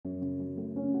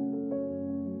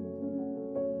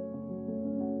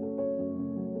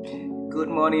Good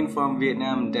morning from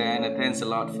Vietnam, Dan. Thanks a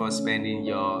lot for spending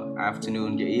your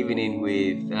afternoon, your evening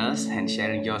with us and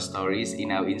sharing your stories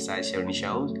in our Inside Sharing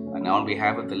show. And on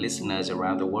behalf of the listeners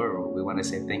around the world, we want to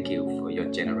say thank you for your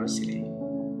generosity.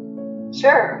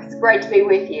 Sure, it's great to be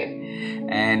with you.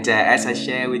 And as I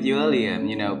shared with you earlier,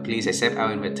 please accept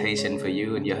our invitation for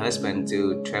you and your husband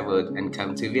to travel and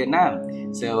come to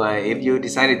Vietnam. So if you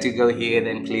decided to go here,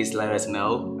 then please let us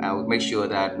know. I will make sure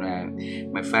that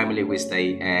my family will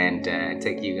stay and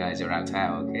take you guys around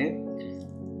town, okay?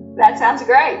 That sounds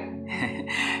great.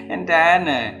 And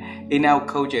then in our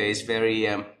culture, it's very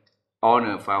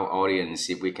honor for our audience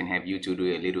if we can have you to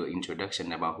do a little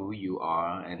introduction about who you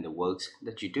are and the works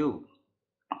that you do.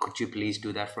 Could you please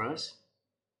do that for us?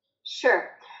 Sure.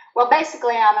 Well,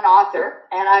 basically, I'm an author,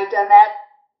 and I've done that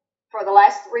for the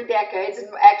last 3 decades, and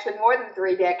actually more than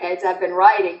 3 decades I've been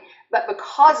writing. But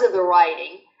because of the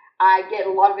writing, I get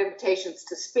a lot of invitations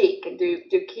to speak and do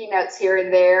keynotes here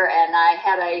and there. And I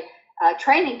had a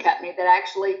training company that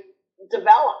actually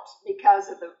developed because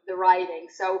of the writing.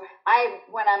 So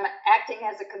when I'm acting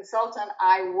as a consultant,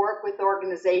 I work with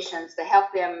organizations to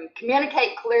help them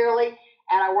communicate clearly,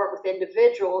 and I work with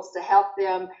individuals to help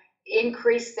them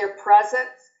increase their presence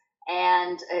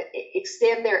and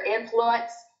extend their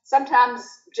influence, sometimes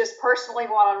just personally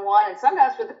one-on-one, and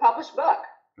sometimes with a published book.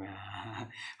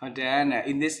 Well, Dan,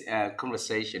 in this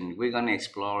conversation, we're going to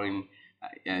exploring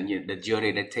the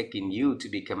journey that taking you to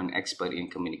become an expert in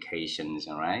communications,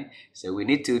 all right? So we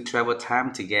need to travel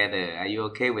time together. Are you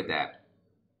okay with that?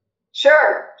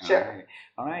 Sure.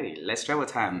 All righty, let's travel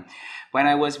time. When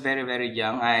I was very, very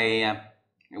young, I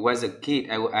was a kid.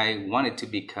 I wanted to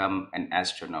become an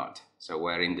astronaut. So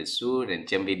wearing the suit and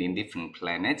jumping in different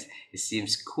planets, it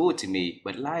seems cool to me.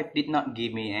 But life did not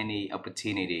give me any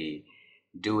opportunity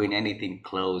doing anything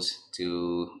close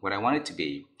to what I wanted to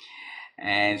be.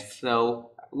 And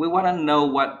so we want to know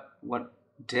what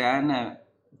Diana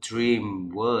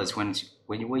dream was when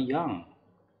you were young.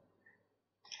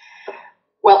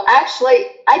 Well, actually,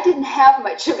 I didn't have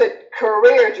much of a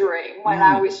career dream when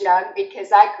I was young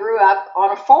because I grew up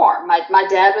on a farm. My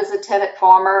dad was a tenant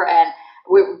farmer, and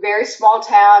we were a very small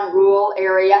town, rural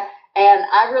area, and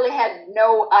I really had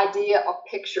no idea or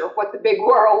picture of what the big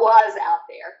world was out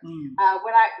there.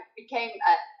 When I became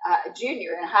a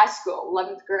junior in high school,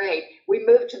 11th grade, we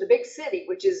moved to the big city,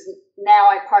 which is now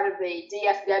a part of the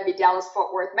DFW,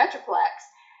 Dallas-Fort Worth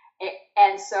Metroplex.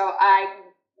 And so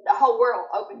the whole world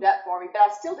opened up for me, but I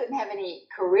still didn't have any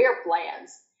career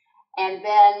plans. And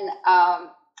then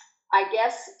I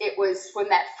guess it was when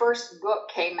that first book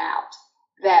came out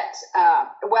that,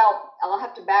 well, I'll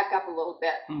have to back up a little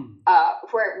bit.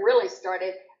 Where it really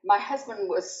started, my husband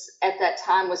at that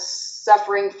time was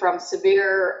suffering from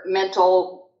severe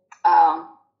mental,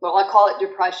 well, I call it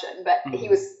depression, but he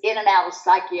was in and out of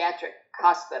psychiatric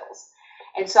hospitals.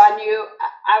 And so I knew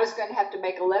I was going to have to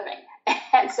make a living.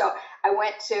 And so I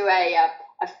went to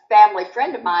a family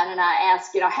friend of mine and I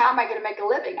asked, how am I going to make a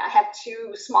living? I have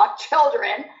 2 small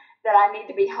children that I need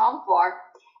to be home for.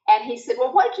 And he said,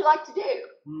 well, what would you like to do?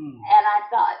 And I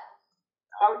thought,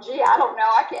 oh, gee, I don't know.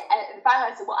 I can't. And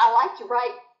finally I said, well, I like to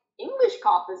write English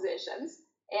compositions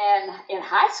in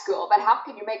high school, but how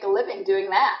can you make a living doing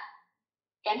that?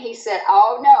 And he said,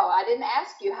 oh, no, I didn't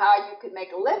ask you how you could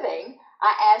make a living.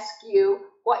 I asked you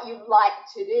what you'd like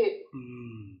to do.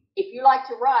 If you like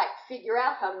to write, figure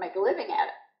out how to make a living at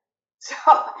it. So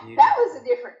that was a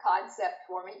different concept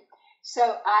for me.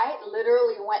 So I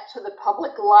literally went to the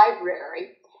public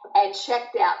library and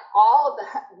checked out all of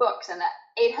the books in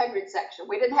the 800 section.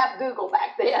 We didn't have Google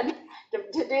back then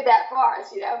to do that for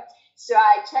us, So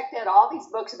I checked out all these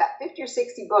books, about 50 or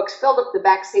 60 books, filled up the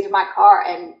back seat of my car,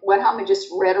 and went home and just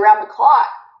read around the clock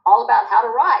all about how to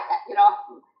write,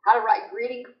 how to write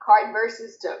greeting card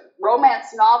verses to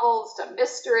romance novels to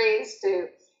mysteries to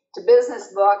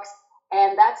business books.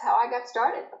 And that's how I got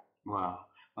started. Wow.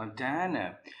 Well,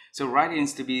 Diana, so writing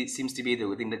seems to be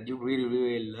the thing that you really,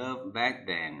 really loved back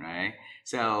then, right?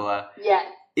 So yeah.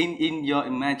 In your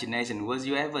imagination, was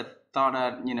you ever thought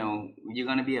that, you're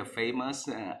going to be a famous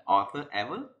author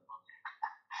ever?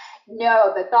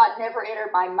 No, the thought never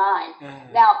entered my mind.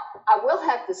 Now, I will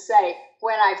have to say,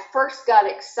 when I first got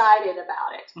excited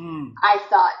about it, I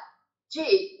thought,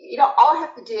 gee, all I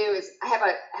have to do is I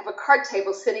have a card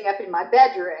table sitting up in my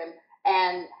bedroom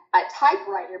and a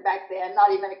typewriter back then,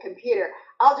 not even a computer.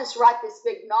 I'll just write this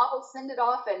big novel, send it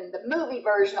off, and the movie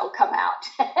version will come out.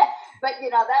 But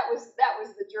that was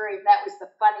the dream. That was the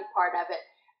funny part of it.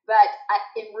 But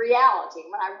in reality,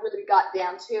 when I really got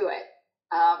down to it,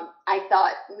 I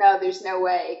thought, no, there's no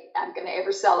way I'm going to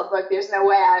ever sell a book. There's no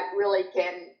way I really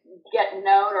can get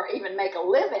known or even make a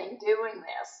living doing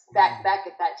this back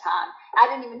at that time. I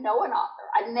didn't even know an author.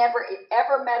 I'd never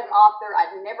ever met an author.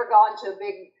 I'd never gone to a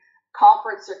big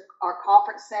conference or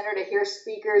conference center to hear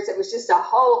speakers. It was just a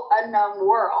whole unknown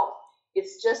world.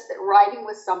 It's just that writing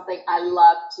was something I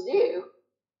loved to do.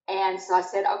 And so I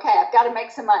said, okay, I've got to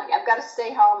make some money. I've got to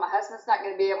stay home. My husband's not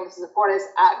going to be able to support us.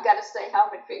 I've got to stay home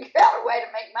and figure out a way to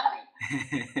make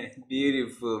money.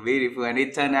 Beautiful, beautiful. And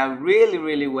it turned out really,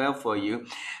 really well for you.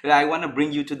 I want to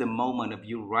bring you to the moment of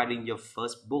you writing your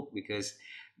first book, because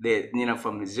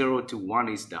from 0 to 1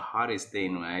 is the hardest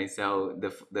thing, right? So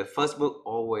the first book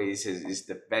always is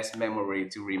the best memory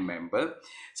to remember.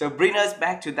 So bring us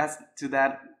back to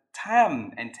that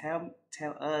time and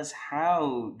tell us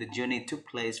how the journey took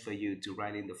place for you to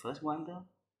writing the first one, though.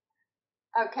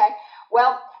 Okay.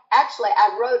 Well, actually,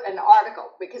 I wrote an article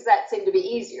because that seemed to be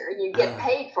easier. You get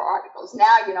paid for articles.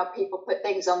 Now, people put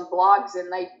things on blogs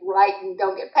and they write and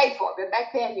don't get paid for it. But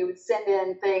back then, you would send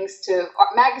in things to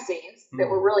magazines that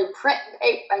were really print and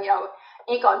paper,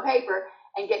 ink on paper,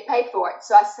 and get paid for it.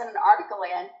 So I sent an article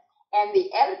in, and the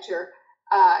editor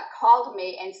called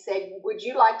me and said, "Would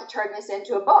you like to turn this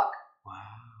into a book?" Wow.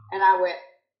 And I went,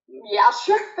 "Yeah,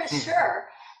 sure."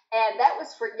 And that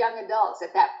was for young adults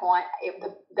at that point.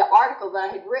 The article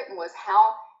that I had written was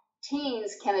how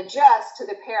teens can adjust to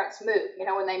their parents' move.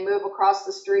 When they move across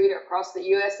the street or across the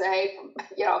USA,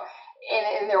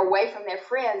 and they're away from their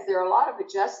friends, there are a lot of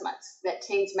adjustments that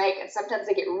teens make. And sometimes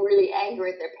they get really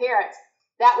angry at their parents.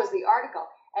 That was the article.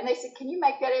 And they said, "Can you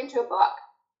make that into a book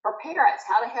for parents,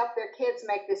 how to help their kids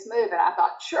make this move?" And I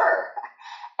thought, sure.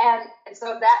 And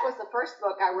so that was the first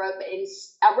book I wrote.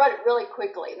 I wrote it really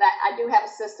quickly. I do have a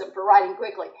system for writing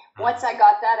quickly. Once I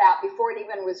got that out, before it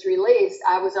even was released,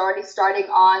 I was already starting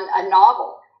on a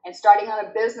novel and starting on a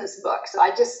business book. So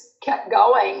I just kept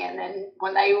going. And then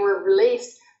when they were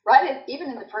released,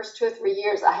 even in the first 2 or 3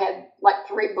 years, I had like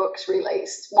 3 books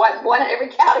released. One in every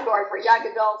category: for young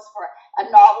adults, for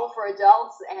a novel for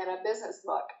adults, and a business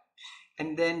book.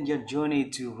 And then your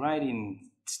journey to writing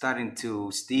starting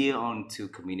to steer onto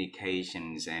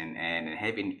communications and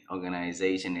having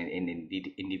organization and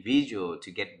individual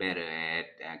to get better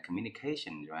at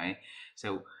communications, right?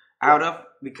 So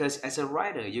because as a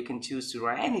writer, you can choose to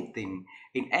write anything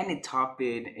in any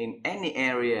topic, in any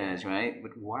areas, right?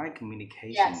 But why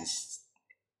communications?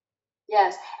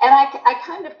 Yes. And I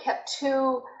kind of kept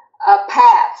 2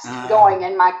 paths going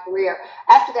in my career.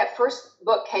 After that first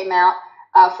book came out,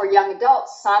 for young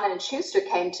adults, Simon & Schuster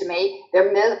came to me,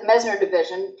 their Mesner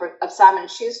division of Simon &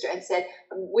 Schuster, and said,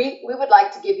 we would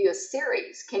like to give you a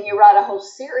series. Can you write a whole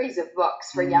series of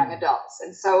books for young adults?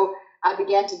 And so I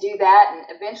began to do that and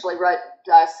eventually wrote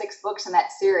 6 books in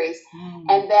that series.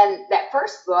 And then that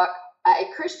first book,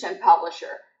 a Christian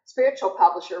publisher, spiritual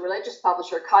publisher, religious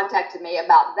publisher contacted me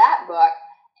about that book.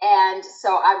 And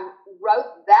so I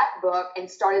wrote that book and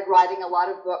started writing a lot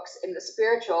of books in the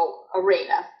spiritual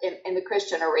arena, in the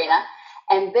Christian arena.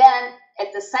 And then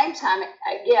at the same time,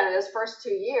 again, in those first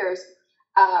 2 years,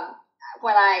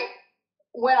 when I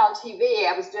went on TV,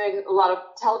 I was doing a lot of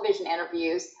television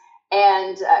interviews,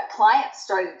 and clients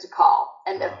started to call.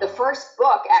 And the first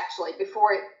book, actually,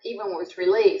 before it even was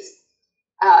released,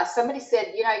 somebody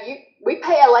said, we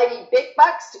pay a lady big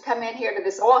bucks to come in here to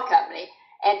this oil company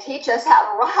and teach us how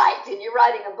to write, and you're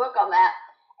writing a book on that.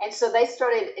 And so they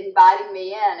started inviting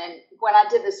me in. And when I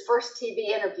did this first TV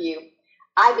interview,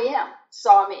 IBM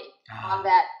saw me on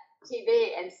that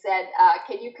TV and said,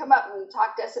 can you come up and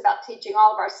talk to us about teaching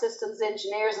all of our systems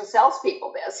engineers and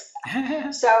salespeople this?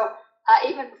 So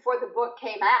even before the book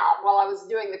came out, while I was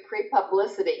doing the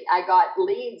pre-publicity, I got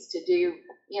leads to do,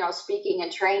 speaking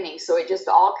and training. So it just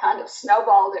all kind of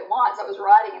snowballed at once. I was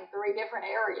writing in 3 different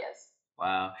areas.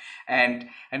 Wow. And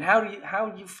how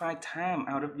do you find time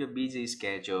out of your busy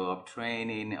schedule of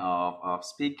training, of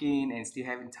speaking, and still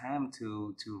having time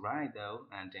to write, though,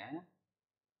 Dianna?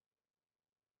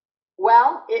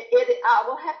 Well, I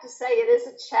will have to say it is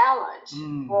a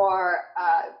challenge for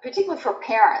particularly for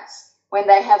parents when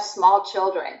they have small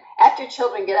children. After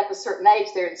children get up a certain age,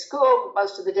 they're in school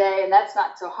most of the day, and that's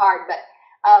not so hard. But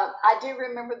I do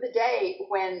remember the day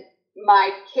when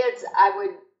my kids, I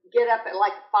would get up at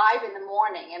like 5 in the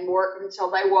morning and work until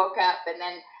they woke up. And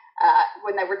then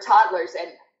when they were toddlers,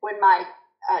 and when my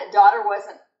daughter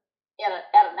wasn't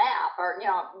at a nap or,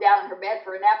 down in her bed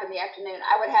for a nap in the afternoon,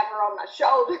 I would have her on my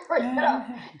shoulder,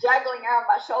 juggling her on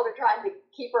my shoulder, trying to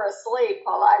keep her asleep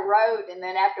while I wrote. And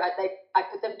then after I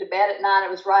put them to bed at night,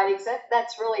 I was writing. So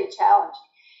that's really a challenge.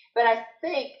 But I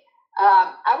think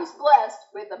I was blessed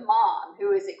with a mom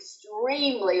who is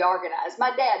extremely organized.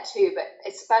 My dad too, but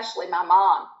especially my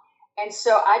mom. And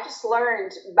so I just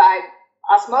learned by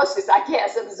osmosis, I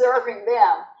guess, observing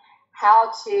them,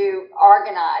 how to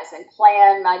organize and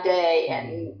plan my day,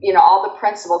 and all the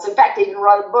principles. In fact, I even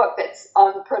wrote a book that's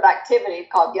on productivity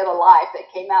called Get a Life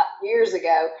that came out years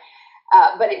ago.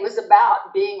 But it was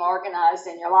about being organized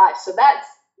in your life. So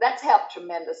that's helped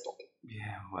tremendously.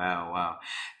 Yeah, wow, wow.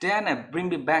 Dianna, bring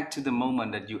me back to the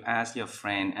moment that you asked your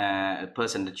friend, a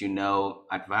person that you know,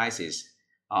 advices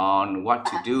on what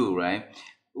to do, right?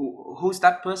 Who's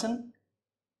that person?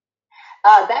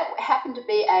 That happened to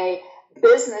be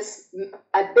business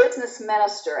a business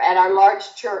minister at our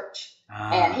large church,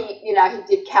 and Ah,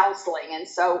 he did counseling. And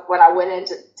so when I went in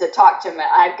to talk to him,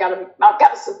 I've got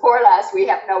to support us. We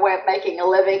have no way of making a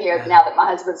living here now that my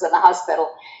husband's in the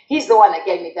hospital. He's the one that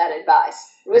gave me that advice.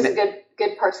 He was a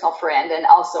good personal friend, and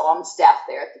also on staff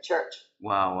there at the church.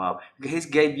 wow, wow. He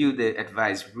gave you the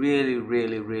advice really,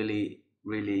 really, really,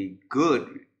 really good.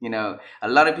 A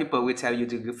lot of people will tell you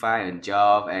to go find a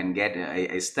job and get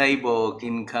a stable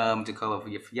income to cover for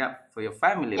your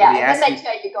family. But Yeah, he and then asked they you,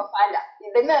 tell you to go find a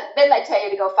then they tell you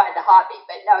to go find a hobby.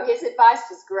 But no, his advice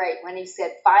was great when he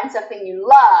said find something you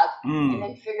love and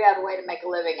then figure out a way to make a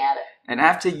living at it. and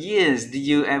after years, did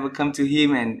you ever come to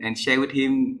him and share with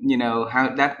him,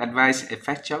 how that advice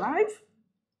affects your life?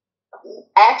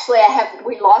 Actually,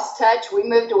 we lost touch. We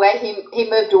moved away. He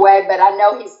moved away, but I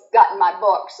know he's gotten my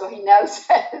book, so he knows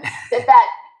that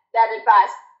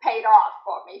advice paid off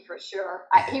for me for sure.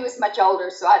 He was much older,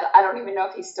 so I don't even know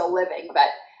if he's still living,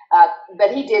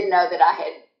 but he did know that I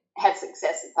had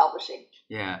success in publishing.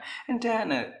 Yeah, and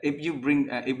then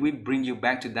if we bring you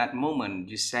back to that moment,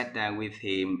 you sat down with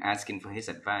him asking for his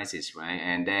advices, right?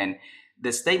 And then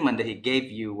the statement that he gave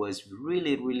you was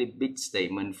really, really big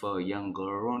statement for a young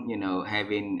girl,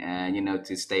 having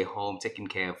to stay home, taking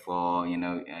care for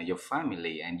your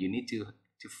family, and you need to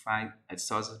find a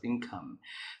source of income.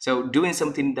 So doing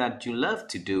something that you love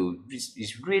to do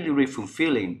is really, really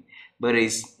fulfilling, but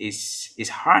it's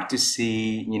hard to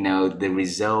see the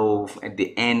result at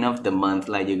the end of the month,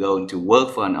 like you're going to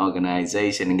work for an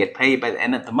organization and get paid by the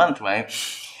end of the month, right?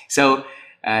 So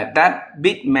that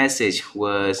big message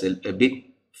was a bit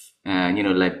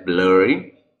like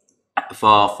blurry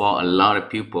for a lot of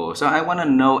people. So I want to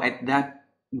know at that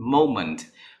moment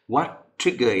what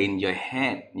trigger in your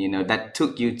head that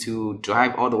took you to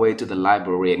drive all the way to the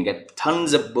library and get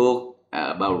tons of books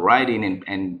about writing,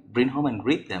 and bring home and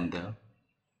read them though.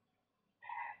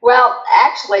 Well,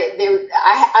 actually,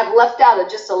 I've left out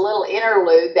just a little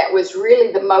interlude that was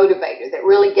really the motivator, that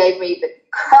really gave me the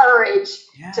courage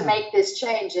to Yeah. make this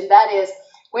change. And that is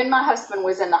when my husband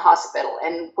was in the hospital,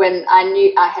 and when I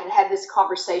knew I had this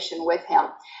conversation with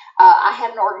him. I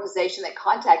had an organization that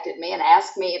contacted me and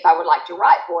asked me if I would like to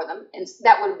write for them. And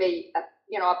that would be a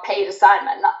paid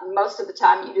assignment. Not most of the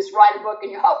time, you just write a book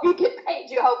and you hope you get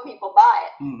paid. You hope people buy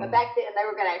it. But Mm. back then, they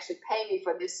were going to actually pay me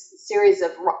for this series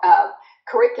of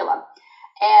curriculum.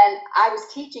 And I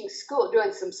was teaching school,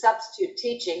 doing some substitute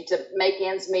teaching to make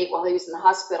ends meet while he was in the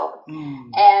hospital.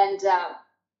 Mm. And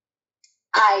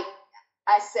I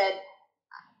I said,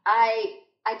 I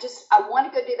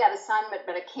want to go do that assignment,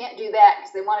 but I can't do that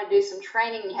because they want to do some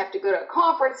training. And you have to go to a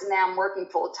conference, and now I'm working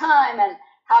full time. And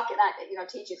how can I,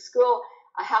 teaching school?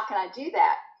 How can I do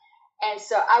that? And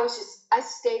so I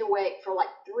stayed awake for like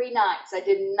 3 nights. I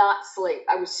did not sleep.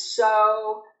 I was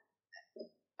so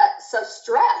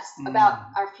stressed about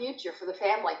Mm. our future for the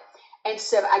family. And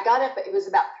so I got up, it was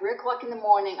about 3 o'clock in the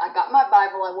morning. I got my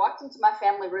Bible, I walked into my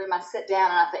family room, I sat down,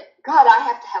 and I think, God, I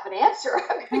have to have an answer.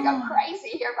 I'm going to go crazy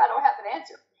here if I don't have an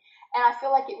answer. And I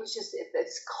feel like it was just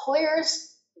this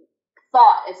clearest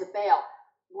thought as a bell.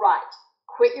 Write,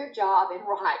 quit your job and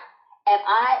write. And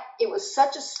it was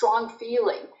such a strong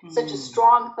feeling, such a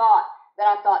strong thought,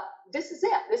 that I thought, this is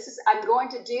it. I'm going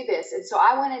to do this. And so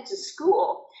I went into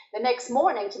school the next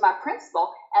morning to my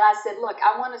principal, and I said, look,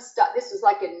 I want to start. This was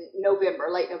like in November,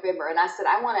 late November. And I said,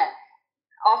 I want to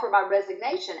offer my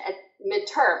resignation at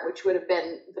midterm, which would have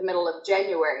been the middle of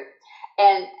January.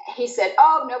 And he said,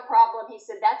 oh, no problem. He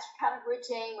said, that's kind of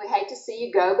routine. We hate to see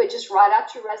you go, but just write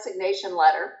out your resignation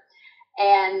letter.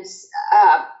 And,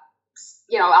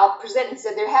 I'll present it. He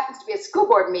said, there happens to be a school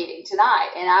board meeting tonight,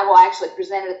 and I will actually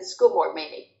present it at the school board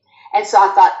meeting. And so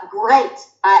I thought, great,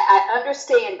 I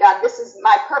understand, God, this is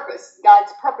my purpose,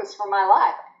 God's purpose for my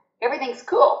life. Everything's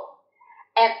cool.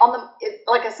 And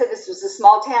like I said, this was a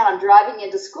small town. I'm driving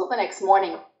into school the next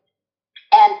morning,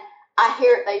 and I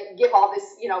hear they give all this,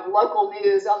 local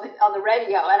news on the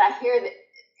radio, and I hear that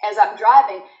as I'm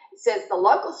driving, it says the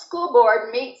local school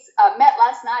board met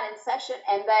last night in session,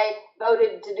 and they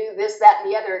voted to do this, that,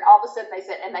 and the other. And all of a sudden they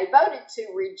said, and they voted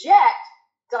to reject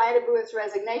Dianna Booher's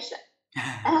resignation.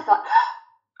 And I thought,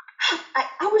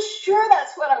 I was was sure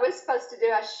that's what I was supposed to do.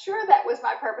 I was sure that was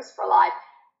my purpose for life.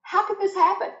 How could this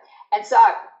happen? And so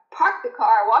I parked the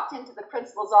car, I walked into the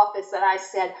principal's office, and I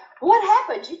said, what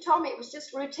happened? You told me it was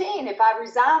just routine. If I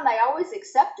resigned, they always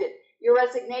accepted your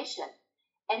resignation.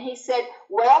 And he said,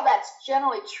 well, that's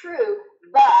generally true,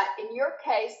 but in your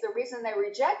case, the reason they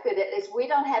rejected it is we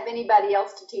don't have anybody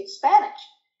else to teach Spanish.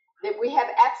 That we have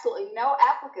absolutely no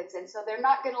applicants, and so they're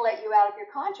not going to let you out of your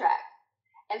contract.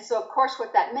 And so, of course,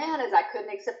 what that meant is I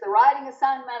couldn't accept the writing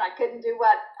assignment. I couldn't do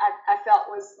what I felt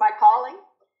was my calling.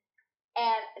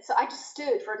 And so I just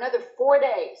stood for another 4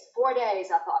 days. 4 days,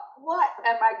 I thought, what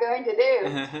am I going to do?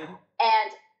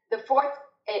 And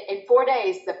in 4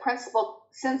 days, the principal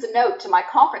sends a note to my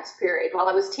conference period while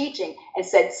I was teaching and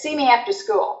said, see me after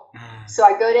school. So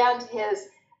I go down to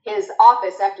his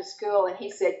office after school, and he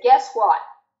said, guess what?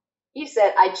 He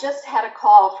said, I just had a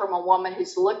call from a woman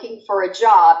who's looking for a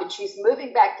job, and she's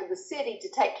moving back to the city to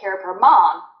take care of her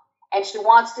mom, and she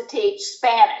wants to teach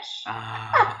Spanish.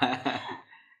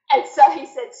 And so he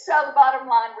said, so the bottom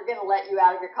line, we're going to let you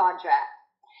out of your contract.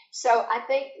 So I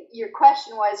think your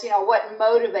question was, what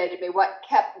motivated me, what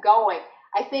kept going?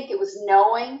 I think it was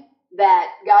knowing that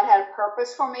God had a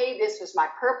purpose for me. This was my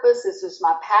purpose. This was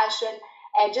my passion.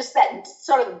 And just that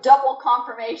sort of double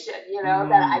confirmation,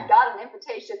 that I got an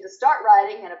invitation to start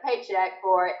writing and a paycheck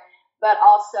for it, but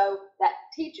also that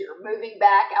teacher moving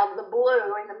back out of the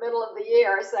blue in the middle of the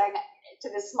year saying to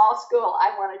this small school,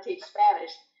 I want to teach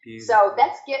Spanish. So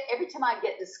every time I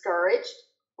get discouraged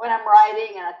when I'm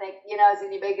writing and I think, is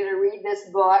anybody going to read this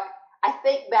book? I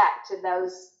think back to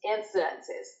those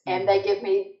incidences and they give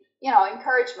me,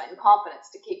 encouragement and confidence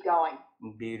to keep going.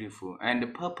 Beautiful. And the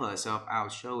purpose of our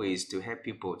show is to help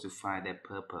people to find their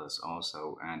purpose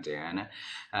also, Dianna.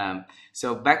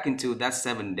 So back into that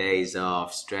 7 days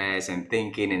of stress and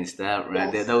thinking and stuff,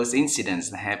 right? Yes. Those incidents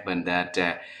that happened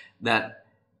that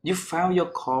you found your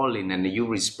calling and you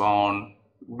respond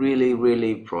really,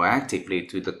 really proactively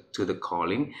to the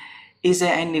calling. Is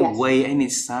there any way, any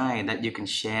sign that you can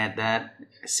share that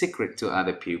secret to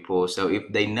other people? So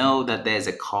if they know that there's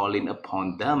a calling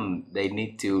upon them, they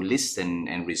need to listen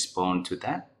and respond to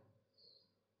that?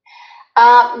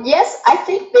 Yes, I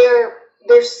think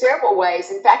there's several ways.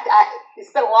 In fact,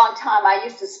 it's been a long time. I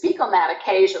used to speak on that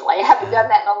occasionally. I haven't done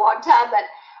that in a long time, but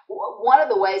one of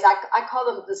the ways, I call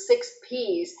them the 6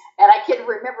 Ps, and I can't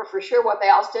remember for sure what they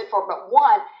all stood for, but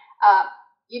one,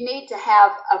 you need to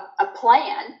have a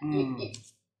plan.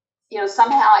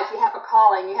 Somehow if you have a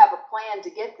calling, you have a plan to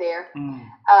get there.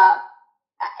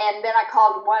 And then I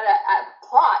called one a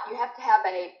plot. You have to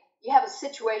have a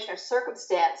situation or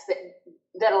circumstance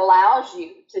that allows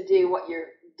you to do what you're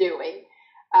doing.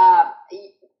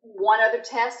 One other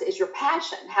test is your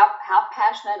passion. How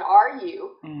passionate are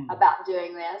you about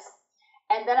doing this?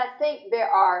 And then I think there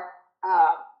are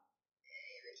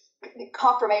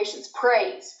confirmations,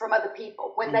 praise from other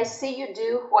people. When they see you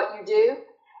do what you do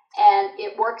and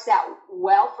it works out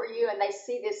well for you and they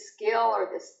see this skill or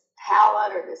this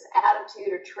talent or this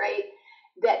attitude or trait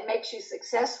that makes you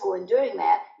successful in doing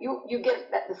that, you get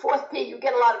that. The 4th P, you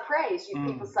get a lot of praise.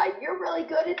 People say, you're really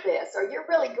good at this, or you're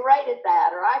really great at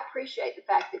that, or I appreciate the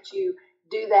fact that you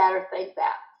do that or think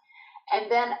that.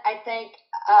 And then I think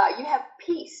you have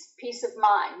peace of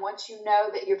mind. Once you know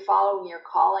that you're following your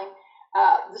calling,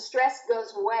 the stress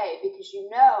goes away because you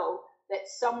know that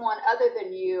someone other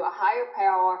than you, a higher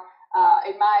power,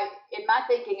 in my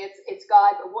thinking, it's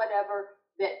God, but whatever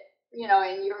that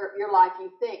in your life you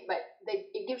think, but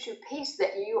it gives you peace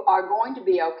that you are going to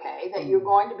be okay, that you're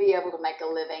going to be able to make a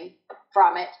living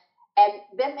from it, and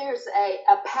then there's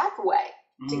a pathway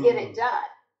to get it done.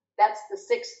 That's the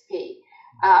 6th P.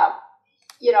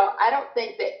 I don't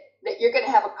think that you're going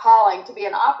to have a calling to be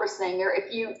an opera singer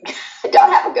if you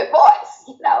don't have a good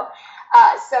voice,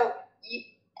 So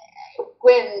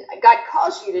when God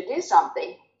calls you to do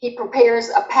something, he prepares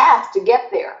a path to get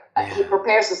there. He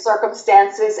prepares the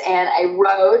circumstances and a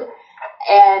road.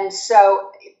 And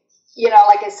so,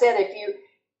 like I said, if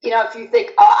you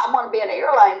think, oh, I want to be an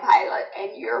airline pilot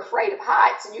and you're afraid of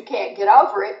heights and you can't get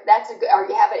over it, or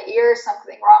you have an ear,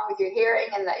 something wrong with your hearing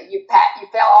and that you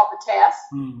fail all the tests,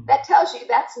 that tells you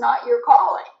that's not your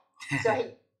calling.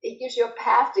 So he gives you a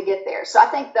path to get there. So I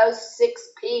think those 6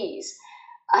 Ps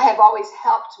have always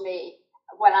helped me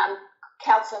when I'm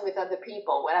counseling with other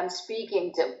people, when I'm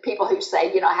speaking to people who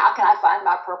say, how can I find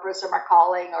my purpose or my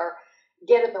calling or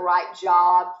get in the right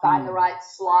job, find the right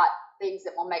slot, things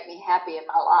that will make me happy in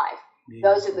my life.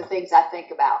 Beautiful. Those are the things I think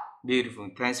about. Beautiful.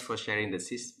 Thanks for sharing the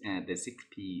 6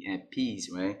 P's,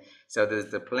 right? So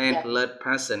there's the plan, blood,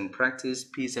 passion, practice,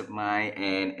 peace of mind,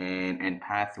 and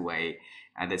pathway.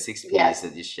 And the 6 P's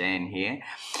that you're sharing here.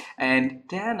 And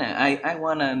Diana, I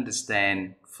want to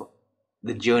understand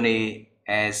the journey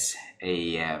as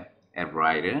a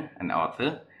writer, an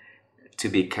author, to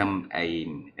become a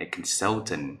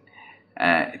consultant.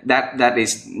 That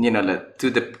is,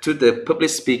 to the public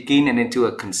speaking and into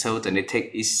a consultant.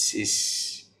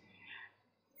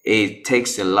 It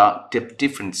takes a lot of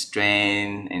different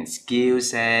strength and skill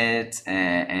sets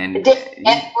and different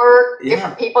network,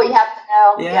 different people you have to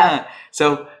know. Yeah.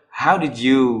 So how did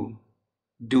you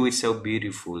do it so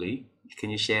beautifully?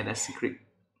 Can you share that secret?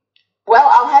 Well,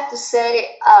 I'll have to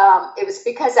say it was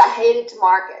because I hated to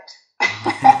market.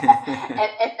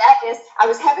 and that is, I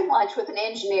was having lunch with an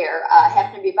engineer,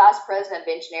 happened to be vice president of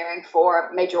engineering for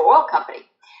a major oil company.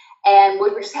 And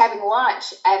we were just having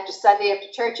lunch after Sunday after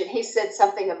church, and he said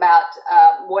something about,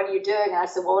 what are you doing? And I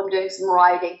said, well, I'm doing some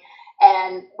writing.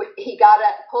 And he got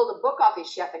up, pulled a book off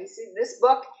his shelf, and he said, this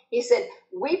book, he said,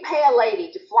 we pay a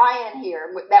lady to fly in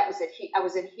here. That was I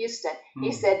was in Houston.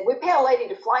 He said, we pay a lady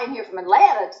to fly in here from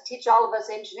Atlanta to teach all of us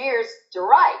engineers to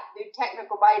write, do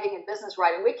technical writing and business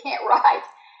writing. We can't write.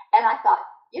 And I thought,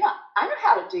 I know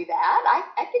how to do that.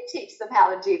 I could teach them how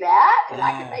to do that, and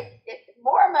I could make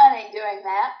more money doing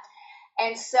that.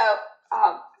 And so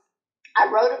I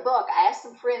wrote a book. I asked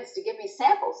some friends to give me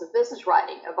samples of business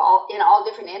writing in all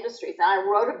different industries, and I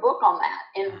wrote a book on that.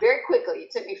 And very quickly,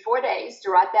 it took me 4 days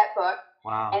to write that book.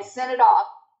 Wow. And sent it off.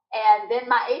 And then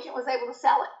my agent was able to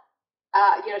sell it.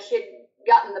 She had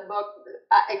gotten the book.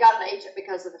 I got an agent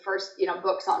because of the first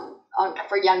books on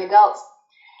for young adults.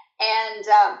 And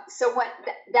so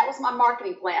that was my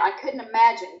marketing plan. I couldn't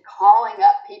imagine calling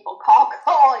up people,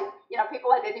 calling,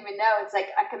 people I didn't even know and say,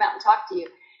 I come out and talk to you.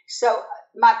 So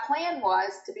my plan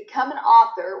was to become an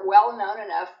author well known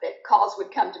enough that calls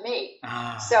would come to me.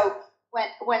 So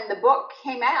when the book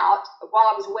came out, while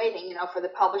I was waiting, for the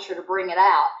publisher to bring it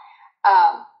out,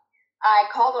 I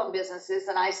called on businesses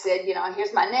and I said,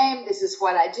 here's my name. This is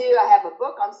what I do. I have a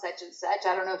book on such and such.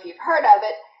 I don't know if you've heard of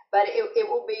it, but it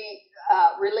will be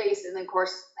released. And then, of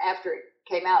course, after it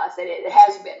came out, I said, it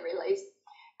has been released.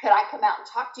 Could I come out and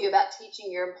talk to you about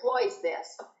teaching your employees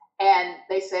this? And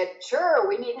they said, sure,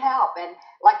 we need help. And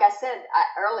like I said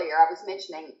earlier, I was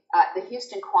mentioning the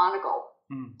Houston Chronicle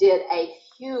did a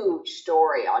huge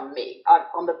story on me,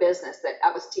 on the business, that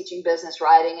I was teaching business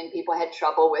writing and people had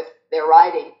trouble with their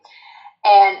writing.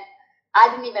 And I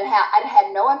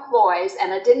had no employees,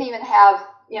 and I didn't even have,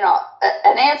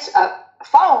 a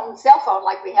cell phone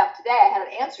like we have today. I had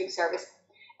an answering service,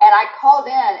 and I called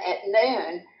in at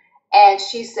noon, and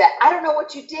she said, I don't know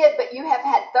what you did, but you have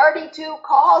had 32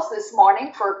 calls this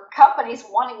morning for companies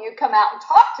wanting you to come out and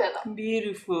talk to them.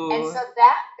 Beautiful. And so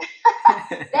that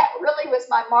really was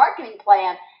my marketing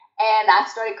plan. And I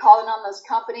started calling on those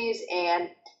companies,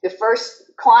 and the first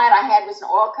client I had was an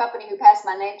oil company who passed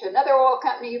my name to another oil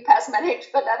company who passed my name to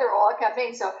another oil company.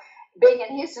 And so being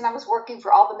in Houston, I was working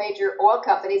for all the major oil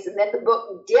companies, and then the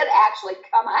book did actually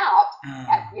come out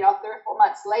at, 3 or 4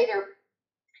 months later.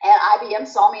 And IBM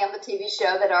saw me on the TV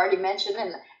show that I already mentioned.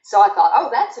 And so I thought, oh,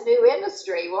 that's a new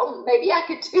industry. Well, maybe I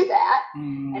could do that.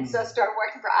 And so I started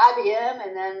working for IBM.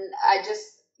 And then I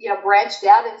just, branched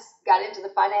out and got into the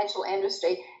financial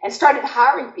industry and started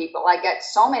hiring people. I got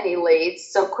so many leads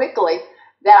so quickly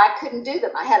that I couldn't do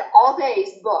them. I had all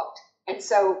days booked. And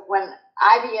so when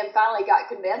IBM finally got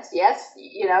convinced, yes,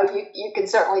 you can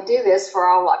certainly do this for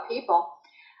all our people,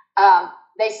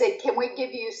 they said, can we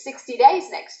give you 60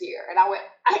 days next year? And I went,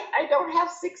 I don't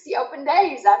have 60 open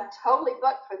days. I'm totally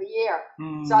booked for the year.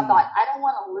 So I thought, I don't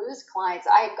want to lose clients.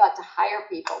 I have got to hire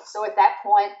people. So at that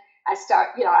point, I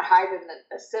hired an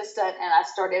assistant, and I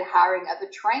started hiring other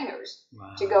trainers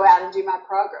to go out and do my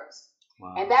programs.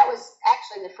 Wow. And that was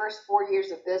actually in the first 4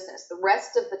 years of business. The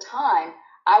rest of the time,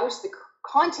 I was the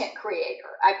content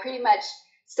creator. I pretty much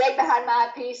stayed behind my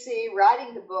PC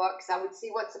writing the books. I would see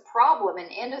what's the problem in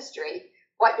industry.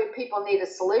 What do people need a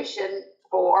solution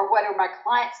for? What are my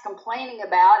clients complaining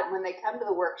about? And when they come to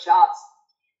the workshops,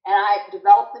 and I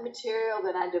developed the material,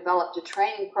 then I developed a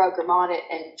training program on it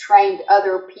and trained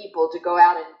other people to go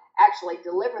out and actually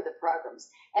deliver the programs.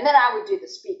 And then I would do the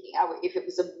speaking. If it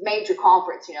was a major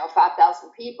conference, 5,000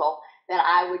 people, then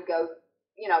I would go,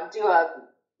 do a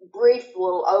brief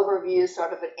little overview,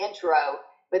 sort of an intro.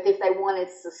 But if they wanted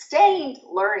sustained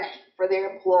learning for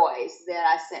their employees, then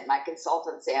I sent my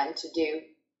consultants in to do,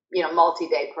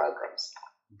 multi-day programs.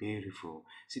 Beautiful.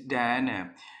 So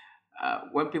Diana,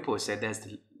 when people say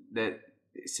that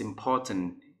it's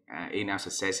important in our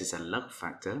success is a luck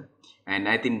factor, and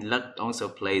I think luck also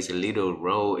plays a little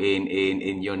role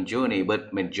in your journey,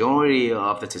 but majority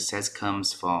of the success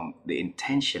comes from the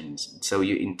intentions. So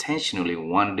you intentionally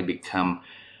wanted to become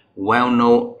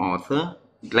well-known author,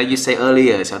 like you say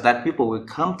earlier, so that people will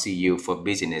come to you for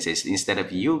businesses instead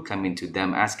of you coming to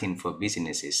them asking for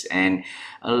businesses. And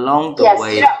along the Yes,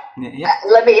 way, yeah.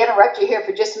 let me interrupt you here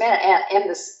for just a minute.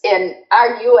 And in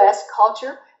our U.S.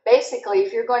 culture, basically,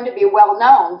 if you're going to be well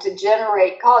known to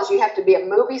generate calls, you have to be a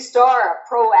movie star, a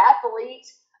pro athlete,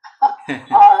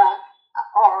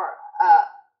 or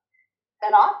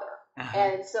an author. Uh-huh.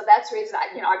 And so that's the reason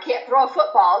I can't throw a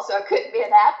football, so I couldn't be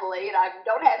an athlete. I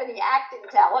don't have any acting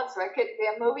talent, so I couldn't be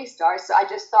a movie star. So I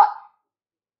just thought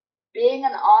being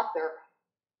an author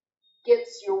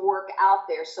gets your work out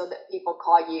there so that people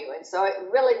call you. And so it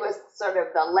really was sort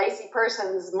of the lazy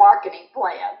person's marketing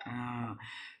plan.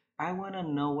 I want to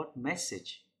know what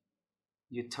message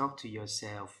you talk to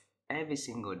yourself every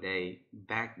single day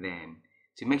back then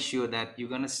to make sure that you're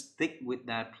going to stick with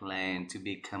that plan to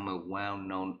become a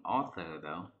well-known author,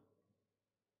 though.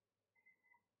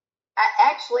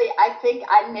 I think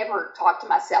I never talked to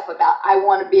myself about I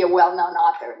want to be a well-known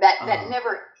author. That Oh.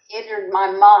 never entered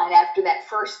my mind after that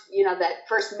first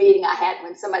meeting I had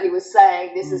when somebody was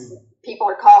saying this is people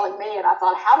are calling me, and I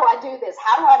thought, how do I do this?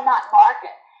 How do I not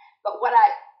market? But what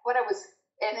I was,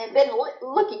 and then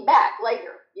looking back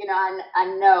later, I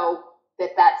know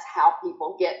that that's how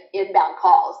people get inbound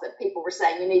calls. That people were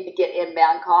saying you need to get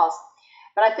inbound calls.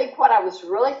 But I think what I was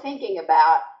really thinking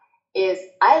about is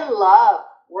I love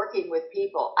working with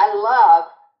people. I love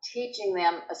teaching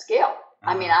them a skill.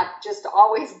 I mean, I've just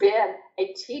always been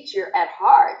a teacher at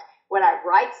heart. When I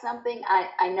write something,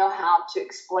 I know how to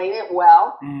explain it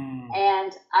well.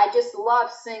 And I just love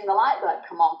seeing the light bulb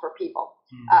come on for people.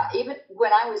 Even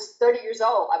when I was 30 years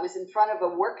old, I was in front of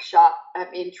a workshop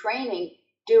in training,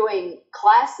 doing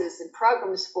classes and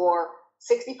programs for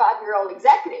 65-year-old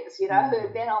executives, who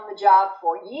had been on the job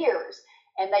for years.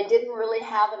 And they didn't really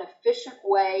have an efficient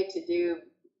way to do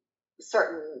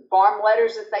certain farm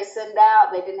letters that they send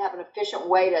out. They didn't have an efficient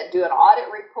way to do an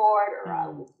audit report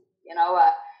or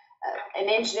an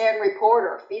engineering report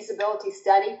or a feasibility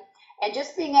study. And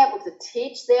just being able to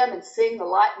teach them and seeing the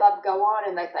light bulb go on,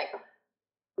 and they think,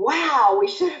 wow, we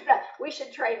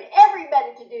should train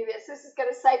everybody to do this. This is going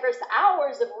to save us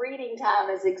hours of reading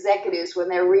time as executives when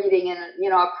they're reading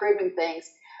and approving things.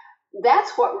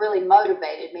 That's what really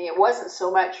motivated me. It wasn't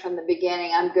so much from the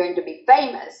beginning, I'm going to be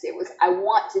famous. It was, I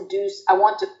want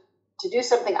to do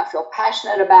something I feel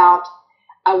passionate about.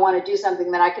 I want to do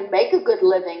something that I can make a good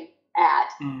living at,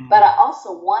 but I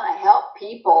also want to help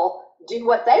people do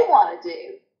what they want to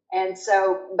do. And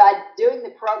so by doing the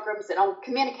programs and on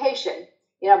communication,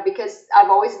 because I've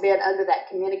always been under that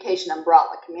communication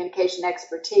umbrella, communication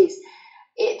expertise,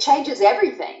 it changes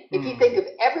everything. If you think of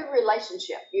every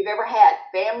relationship you've ever had,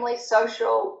 family,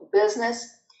 social, business,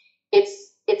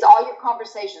 it's all your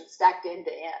conversations stacked end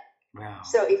to end. Wow.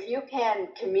 So if you can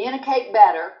communicate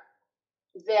better,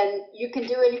 then you can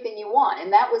do anything you want.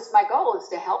 And that was my goal, is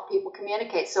to help people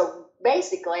communicate. So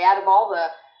basically, out of all the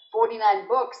 49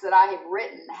 books that I have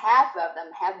written, half of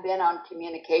them have been on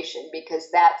communication, because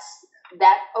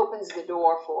that opens the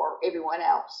door for everyone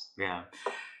else. Yeah.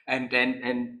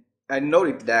 And I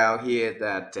noted down here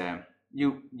that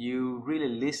you really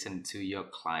listen to your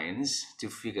clients to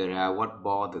figure out what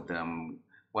bothered them,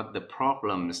 what the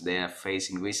problems they are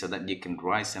facing with, so that you can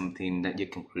write something, that you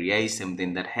can create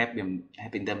something that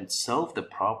helping them solve the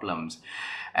problems.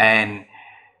 And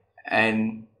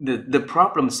the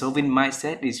problem solving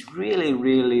mindset is really,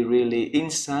 really, really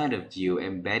inside of you,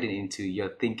 embedded into your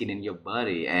thinking in your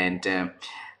body. And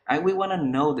we want to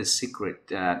know the secret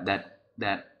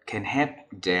that can help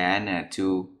Dianna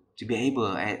to be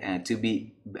able to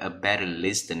be a better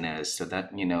listener, so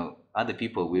that other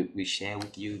people will share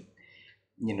with you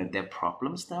their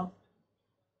problems now.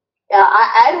 Yeah,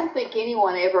 I don't think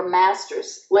anyone ever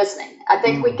masters listening. I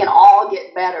think we can all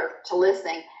get better to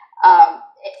listening. Um,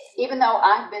 Even though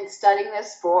I've been studying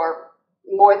this for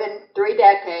more than 3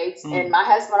 decades, and my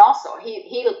husband also,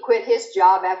 he quit his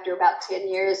job after about 10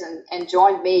 years and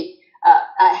joined me.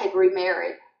 I had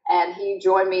remarried, and he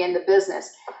joined me in the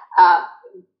business. A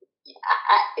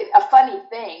funny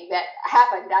thing that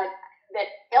happened that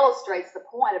illustrates the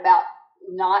point about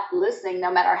not listening,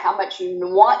 no matter how much you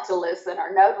want to listen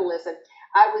or know to listen.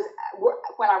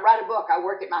 When I write a book, I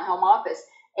work at my home office,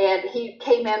 and he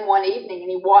came in one evening and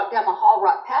he walked down the hall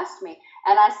right past me,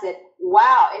 and I said,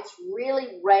 wow, it's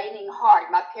really raining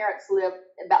hard. My parents live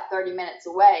about 30 minutes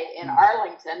away in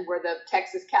Arlington, where the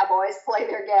Texas Cowboys play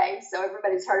their games, so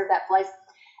everybody's heard of that place.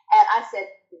 And I said,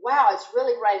 wow, it's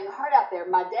really raining hard out there.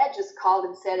 My dad just called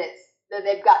and said that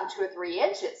they've gotten 2 or 3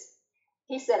 inches.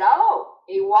 He said, oh.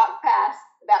 He walked past.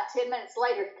 About 10 minutes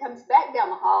later, he comes back down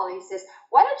the hall and he says,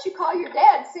 why don't you call your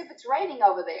dad and see if it's raining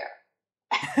over there?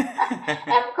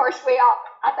 And of course,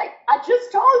 I think I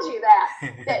just told you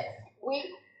that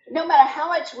no matter how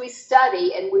much we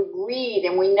study and we read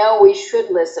and we know we should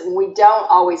listen, we don't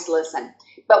always listen.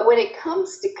 But when it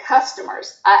comes to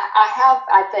customers, I have,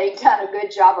 I think, done a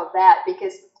good job of that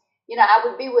because, I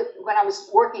would be when I was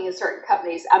working in certain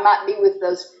companies, I might be with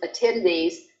those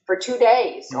attendees for 2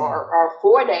 days or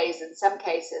 4 days in some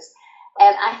cases.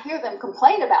 And I hear them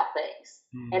complain about things.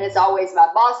 And it's always my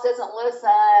boss doesn't listen,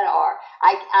 or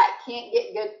I can't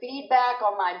get good feedback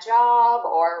on my job,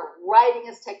 or writing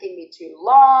is taking me too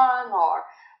long, or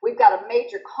we've got a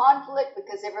major conflict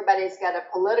because everybody's got a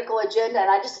political agenda. And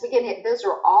I just begin to, those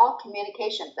are all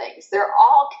communication things. They're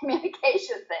all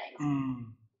communication things.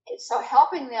 So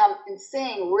helping them and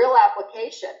seeing real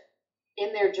application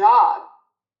in their job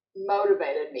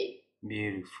motivated me.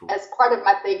 Beautiful. As part of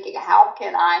my thinking, how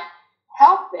can I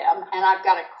help them? And I've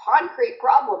got a concrete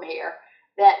problem here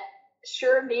that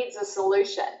sure needs a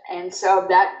solution. And so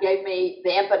that gave me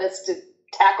the impetus to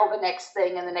tackle the next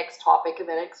thing and the next topic and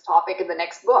the next topic and the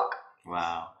next book.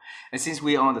 Wow. And since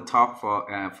we're on the top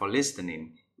for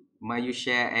listening, might you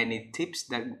share any tips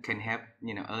that can help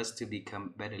us to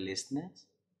become better listeners?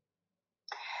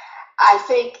 I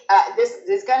think this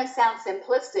is going to sound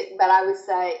simplistic, but I would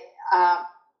say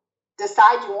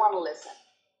decide you want to listen.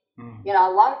 A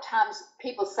lot of times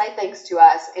people say things to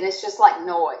us and it's just like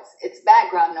noise. It's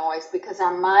background noise because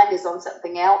our mind is on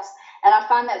something else. And I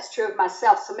find that's true of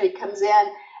myself. Somebody comes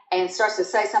in and starts to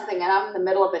say something and I'm in the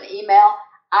middle of an email.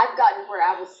 I've gotten where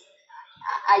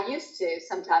I used to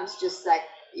sometimes just say,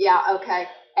 yeah, okay.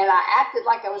 And I acted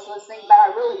like I was listening, but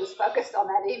I really was focused on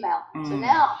that email. So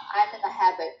now I'm in the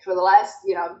habit for the last,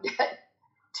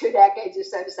 2 decades or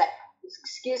so to say,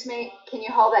 excuse me, can you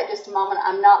hold that just a moment?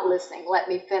 I'm not listening. Let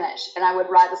me finish. And I would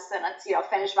write a sentence,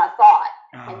 finish my thought,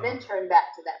 and then turn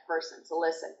back to that person to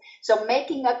listen. So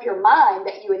making up your mind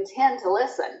that you intend to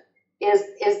listen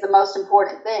is the most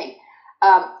important thing.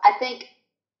 I think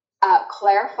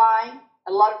clarifying.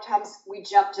 A lot of times we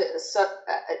jump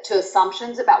to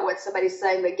assumptions about what somebody's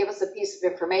saying. They give us a piece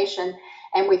of information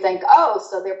and we think, oh,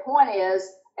 so their point is,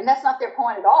 and that's not their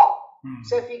point at all.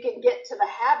 So if you can get to the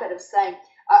habit of saying,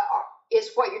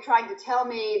 is what you're trying to tell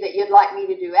me that you'd like me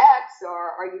to do X,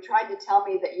 or are you trying to tell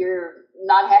me that you're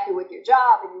not happy with your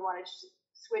job and you want to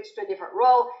switch to a different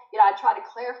role? I try to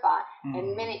clarify.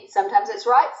 And sometimes it's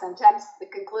right. Sometimes the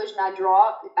conclusion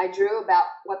I drew about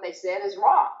what they said is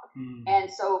wrong. And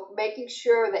so making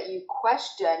sure that you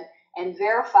question and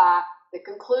verify the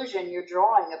conclusion you're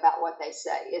drawing about what they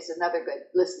say is another good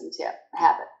listening tip,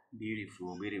 habit.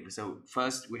 Beautiful, beautiful. So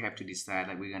first we have to decide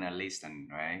that we're going to listen,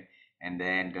 right? And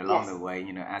then along the way,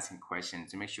 asking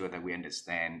questions to make sure that we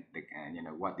understand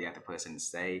what the other person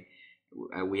say.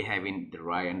 Are we having the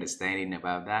right understanding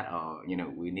about that, or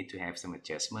we need to have some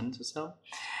adjustments or so?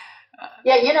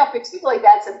 Particularly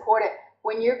that's important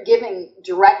when you're giving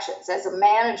directions as a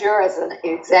manager, as an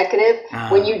executive,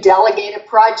 when you delegate a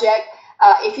project.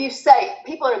 If you say,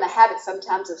 people are in the habit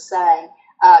sometimes of saying,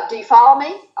 do you follow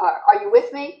me? Are you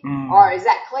with me? Or is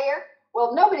that clear?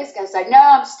 Well, nobody's going to say, no,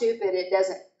 I'm stupid.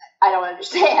 I don't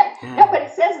understand. Nobody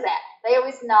says that. They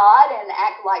always nod and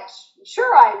act like,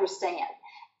 sure, I understand.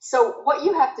 So what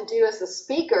you have to do as a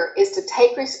speaker is to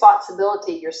take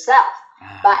responsibility yourself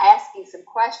by asking some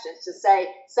questions to say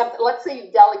something. Let's say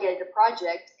you've delegated a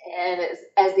project, and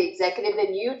as the executive,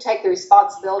 then you take the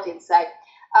responsibility and say,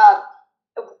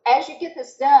 as you get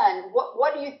this done,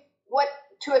 what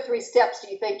 2 or 3 steps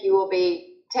do you think you will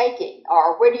be taking,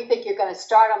 or where do you think you're going to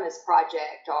start on this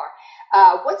project,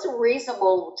 or what's a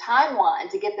reasonable timeline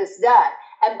to get this done?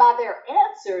 And by their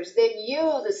answers, then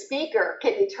you, the speaker,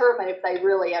 can determine if they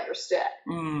really understood.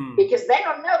 Because they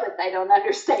don't know that they don't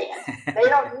understand. They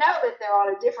don't know that they're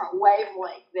on a different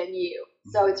wavelength than you.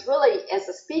 So it's really, as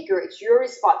a speaker, it's your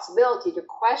responsibility to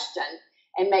question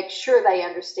and make sure they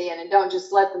understand, and don't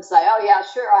just let them say, oh yeah,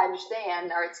 sure, I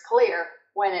understand, or it's clear,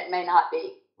 when it may not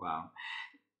be. Wow.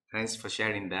 Thanks for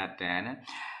sharing that, Dianna.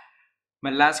 My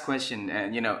last question,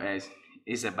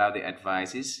 is about the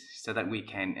advices, so that we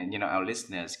can, our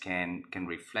listeners can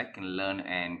reflect and learn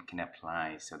and can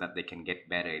apply, so that they can get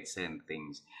better at certain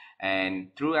things.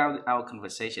 And throughout our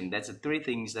conversation, that's the 3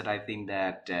 things that I think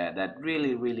that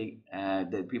really,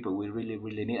 the people will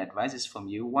really need advices from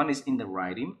you. One is in the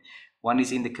writing, one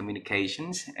is in the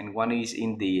communications, and one is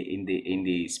in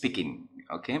the speaking.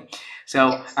 Okay,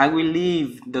 so Yes. I will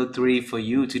leave the 3 for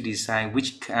you to decide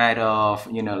which kind of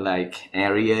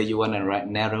area you want to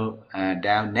narrow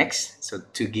down next. So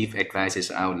to give advices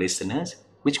to our listeners,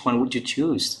 which one would you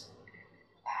choose?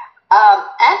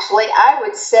 Actually, I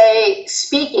would say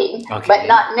speaking, Okay. but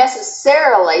not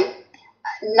necessarily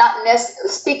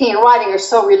speaking and writing are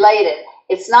so related.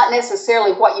 It's not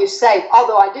necessarily what you say,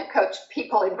 although I do coach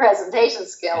people in presentation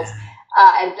skills.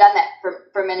 I've done that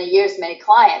for many years, many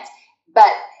clients.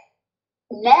 But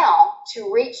now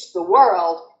to reach the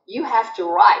world, you have to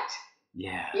write.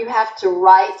 Yeah. You have to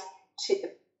write,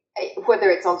 whether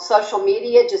it's on social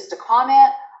media, just a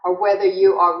comment, or whether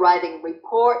you are writing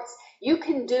reports. You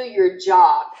can do your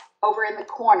job over in the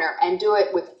corner and do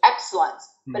it with excellence.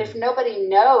 But if nobody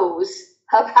knows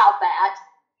about that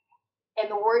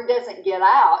and the word doesn't get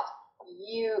out,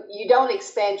 you don't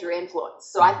expand your influence.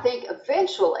 So I think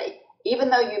eventually, even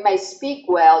though you may speak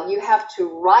well, you have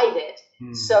to write it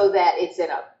so that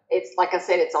it's like I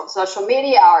said, it's on social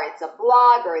media, or it's a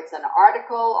blog, or it's an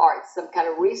article, or it's some kind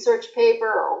of research paper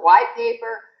or white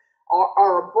paper,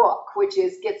 or a book, which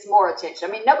gets more attention.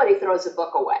 I mean, nobody throws a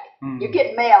book away. You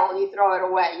get mail, you throw it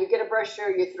away. You get a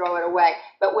brochure, you throw it away.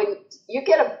 But when you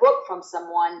get a book from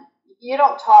someone, you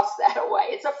don't toss that away.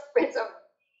 It's a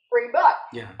free book.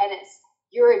 Yeah. And it's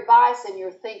your advice and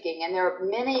your thinking. And there are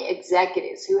many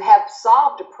executives who have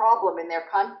solved a problem in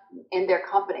their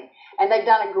company, and they've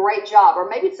done a great job. Or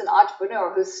maybe it's an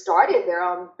entrepreneur who started their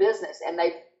own business, and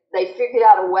they figured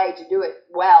out a way to do it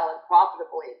well and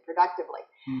profitably and productively.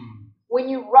 When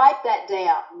you write that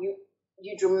down,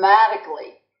 you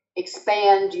dramatically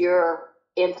expand your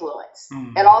influence.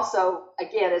 And also,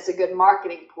 again, it's a good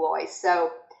marketing ploy.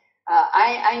 So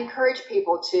I encourage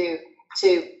people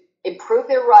to improve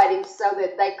their writing so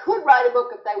that they could write a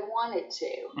book if they wanted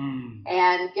to,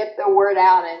 and get their word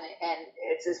out, and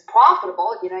it's as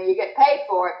profitable. You get paid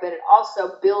for it, but it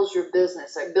also builds your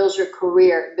business, it builds your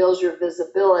career, it builds your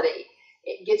visibility,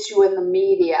 it gets you in the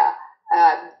media.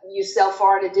 You sell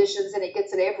foreign editions, and it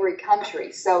gets in every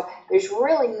country. So there's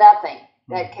really nothing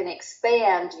that can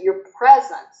expand your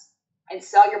presence and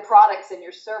sell your products and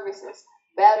your services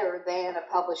better than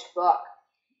a published book.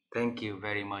 Thank you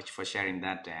very much for sharing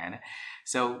that, Dianna.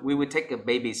 So we will take a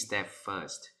baby step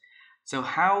first. So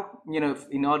how,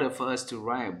 in order for us to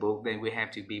write a book, then we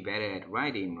have to be better at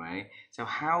writing, right? So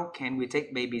how can we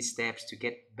take baby steps to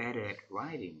get better at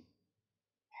writing?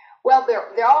 Well, there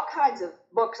are all kinds of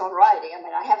books on writing. I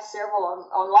mean, I have several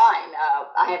online.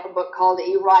 I have a book called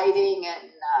E-Writing,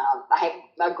 and I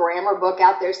have a grammar book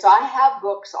out there. So I have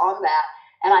books on that,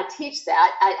 and I teach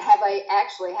that. I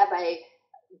actually have a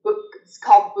book. It's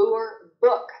called Booher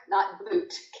Book, not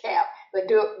Boot Camp, but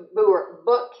Booher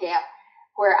Book Camp,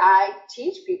 where I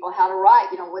teach people how to write.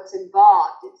 What's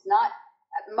involved. It's not.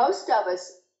 Most of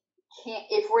us can't,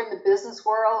 if we're in the business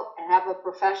world and have a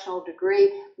professional degree,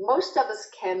 most of us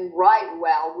can write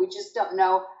well. We just don't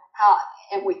know how,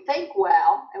 and we think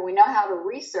well, and we know how to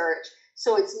research.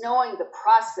 So it's knowing the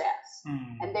process.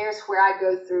 And there's where I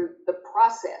go through the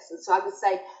process. And so I would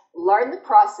say, learn the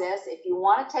process. If you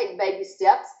want to take baby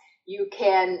steps, you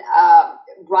can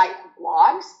write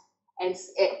blogs. And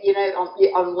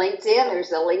on LinkedIn,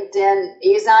 there's a LinkedIn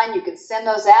e-sign. You can send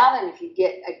those out, and if you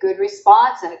get a good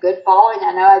response and a good following,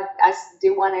 I know I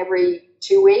do one every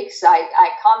 2 weeks. I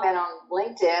comment on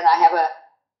LinkedIn. I have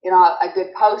a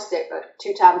good post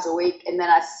 2 times a week, and then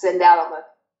I send out on the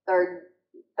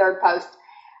third post,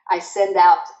 I send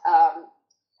out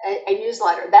a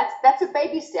newsletter. That's a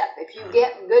baby step. If you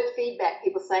get good feedback,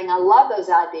 people saying, I love those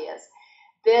ideas,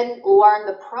 then learn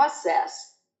the process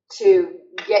to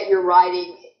get your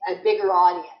writing a bigger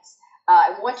audience.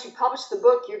 And once you publish the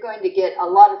book, you're going to get a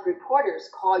lot of reporters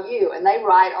call you, and they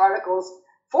write articles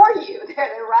for you.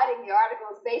 They're writing the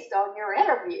articles based on your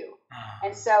interview.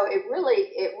 And so it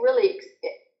really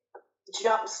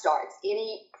jump starts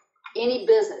any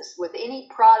business with any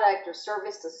product or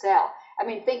service to sell. I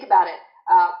mean, think about it.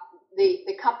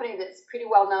 The company that's pretty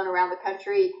well known around the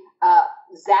country,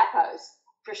 Zappos,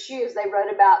 for shoes, they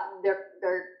wrote about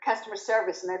their customer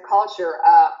service and their culture.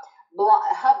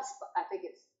 HubSpot, I think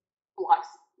it's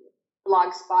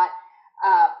Blogspot.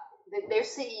 Their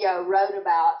CEO wrote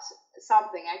about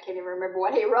something. I can't even remember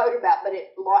what he wrote about, but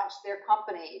it launched their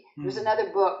company. There's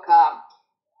another book. A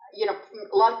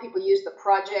lot of people use the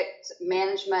project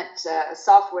management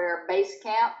software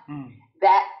Basecamp.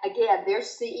 That, again, their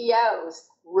CEOs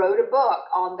wrote a book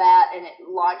on that, and it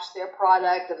launched their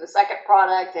product and the second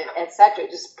product, and et cetera.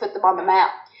 Just put them on the map.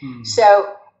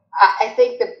 So I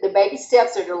think the baby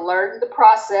steps are to learn the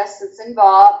process that's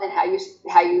involved, and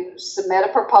how you submit a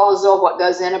proposal, what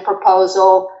goes in a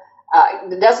proposal.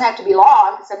 It doesn't have to be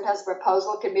long. Sometimes a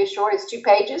proposal can be as short as 2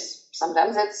 pages.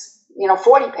 Sometimes it's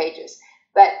 40 pages.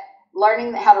 But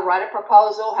learning how to write a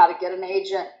proposal, how to get an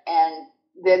agent, and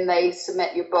then they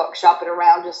submit your book, shop it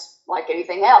around just like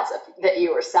anything else that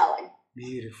you are selling.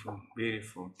 Beautiful,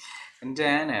 beautiful. And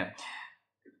Dianna,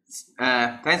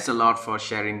 Thanks a lot for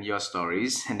sharing your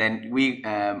stories. And then we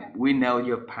know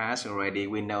your past already.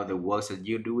 We know the work that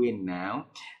you're doing now.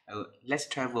 Let's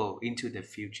travel into the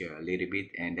future a little bit,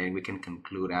 and then we can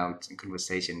conclude our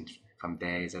conversation from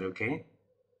there. Is that okay?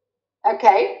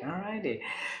 Okay. Alrighty.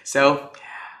 So,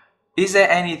 is there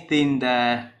anything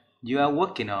that you are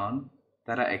working on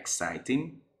that are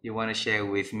exciting you want to share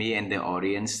with me and the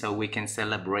audience so we can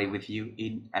celebrate with you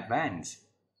in advance?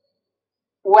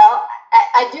 Well,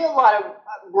 I do a lot of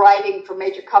writing for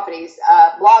major companies,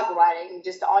 blog writing,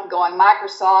 just ongoing.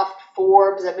 Microsoft,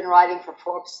 Forbes. I've been writing for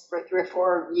Forbes for 3 or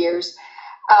 4 years.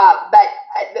 But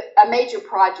a major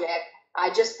project. I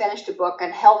just finished a book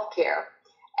on healthcare,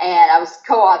 and I was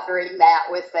co-authoring that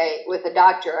with a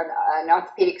doctor, an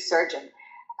orthopedic surgeon.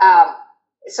 Um,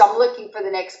 so I'm looking for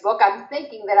the next book. I'm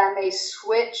thinking that I may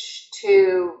switch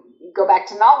to go back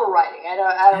to novel writing. I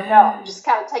don't know. I'm just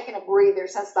kind of taking a breather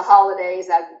since the holidays.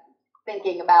 I've been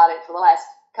thinking about it for the last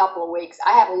couple of weeks.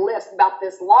 I have a list about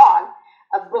this long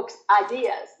of books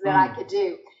ideas that I could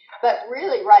do. But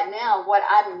really, right now, what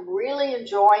I'm really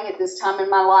enjoying at this time in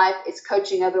my life is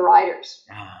coaching other writers.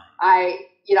 I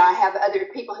have other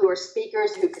people who are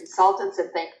speakers, who consultants,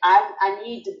 and think I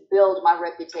need to build my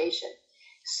reputation.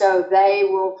 So they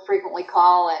will frequently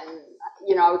call, and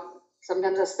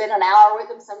sometimes I spend an hour with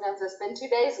them, sometimes I spend 2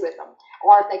 days with them,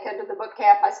 or if they come to the book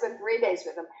camp, I spend 3 days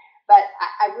with them. But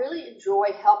I really enjoy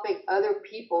helping other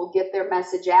people get their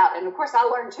message out. And of course, I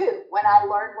learn too. When I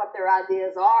learn what their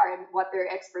ideas are and what their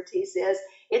expertise is,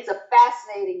 it's a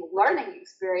fascinating learning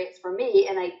experience for me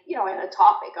in a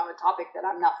topic that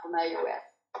I'm not familiar with.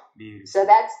 Beautiful. So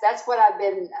that's what I've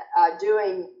been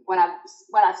doing when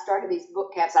I started these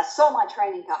book camps. I sold my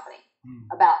training company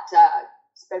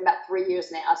it's been about 3 years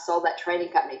now. I sold that training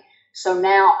company. So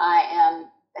now I am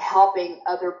helping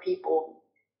other people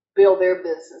build their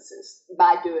businesses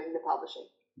by doing the publishing.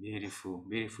 Beautiful,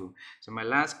 beautiful. So my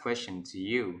last question to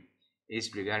you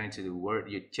is regarding to the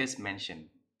word you just mentioned,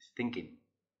 thinking.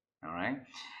 All right.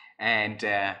 And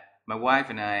my wife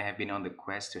and I have been on the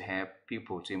quest to help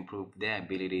people to improve their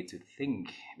ability to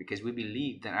think because we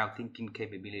believe that our thinking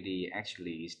capability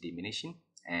actually is diminishing.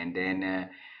 And then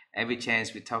every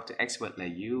chance we talk to experts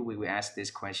like you, we will ask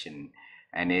this question.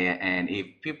 And if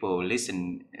people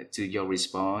listen to your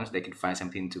response, they can find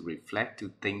something to reflect,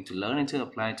 to think, to learn, and to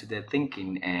apply to their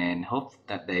thinking, and hope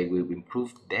that they will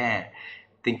improve their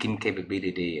thinking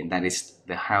capability. And that is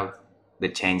how the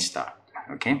change starts.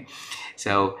 Okay,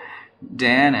 so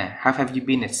Diana, how have you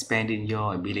been expanding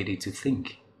your ability to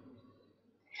think?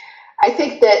 I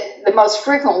think that the most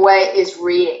frequent way is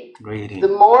reading. Reading. The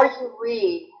more you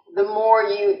read, the more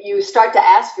you start to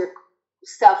ask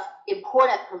yourself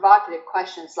important, provocative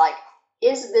questions like,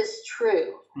 is this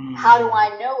true? How do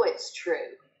I know it's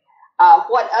true?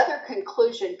 What other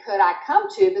conclusion could I come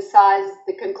to besides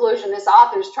the conclusion this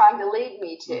author is trying to lead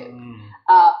me to?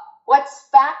 What's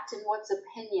fact and what's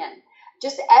opinion?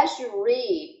 Just as you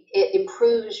read, it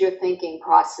improves your thinking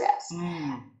process.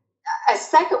 A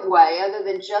second way, other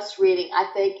than just reading,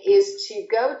 I think, is to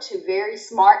go to very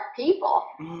smart people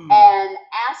and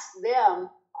ask them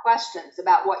questions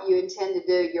about what you intend to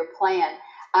do, your plan.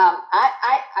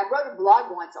 I wrote a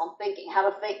blog once on thinking, how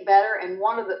to think better, and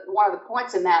one of the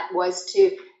points in that was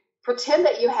to pretend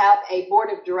that you have a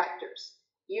board of directors.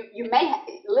 You may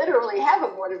literally have a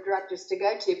board of directors to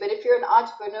go to, but if you're an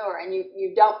entrepreneur and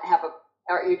you don't have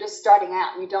or you're just starting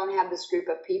out and you don't have this group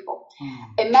of people,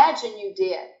 imagine you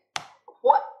did.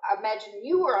 Imagine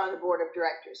you were on the board of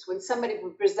directors. When somebody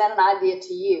would present an idea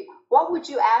to you, what would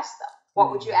you ask them?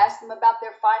 What would you ask them about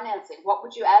their financing? What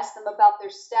would you ask them about their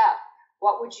staff?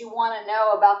 What would you want to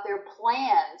know about their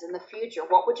plans in the future?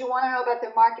 What would you want to know about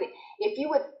their marketing? If you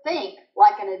would think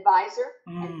like an advisor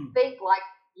and think like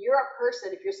you're a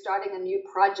person, if you're starting a new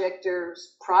project or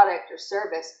product or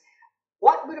service,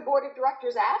 what would a board of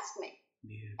directors ask me?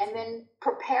 And then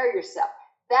prepare yourself.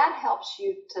 That helps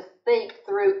you to think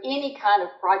through any kind of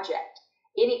project,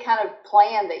 any kind of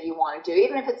plan that you want to do,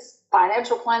 even if it's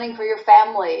financial planning for your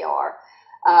family or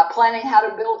planning how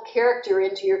to build character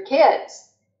into your kids.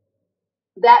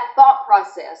 That thought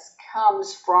process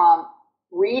comes from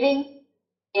reading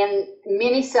in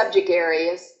many subject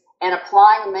areas and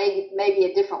applying maybe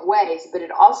in different ways, but it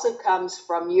also comes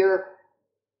from your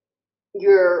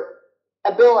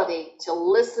ability to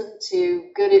listen to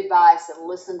good advice and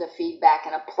listen to feedback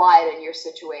and apply it in your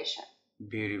situation.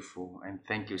 Beautiful, and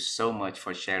thank you so much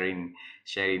for sharing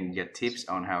your tips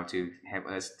on how to help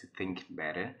us to think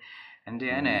better. And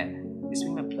Diana, it's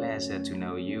been a pleasure to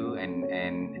know you, and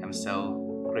I'm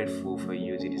so grateful for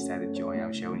you to decide to join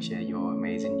our show and share your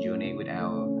amazing journey with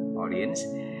our audience.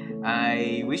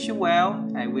 I wish you well.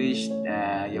 I wish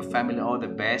your family all the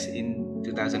best in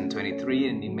 2023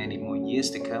 and in many more years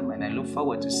to come. And I look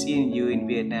forward to seeing you in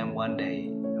Vietnam one day.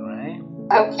 All right?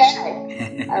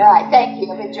 Okay. All right. Thank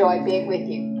you. I've enjoyed being with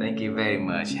you. Thank you very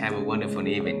much. Have a wonderful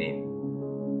evening.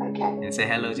 Okay. And say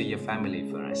hello to your family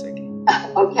for us, okay?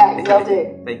 Okay, will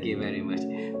do. Thank you very much.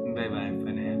 Bye-bye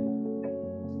for now.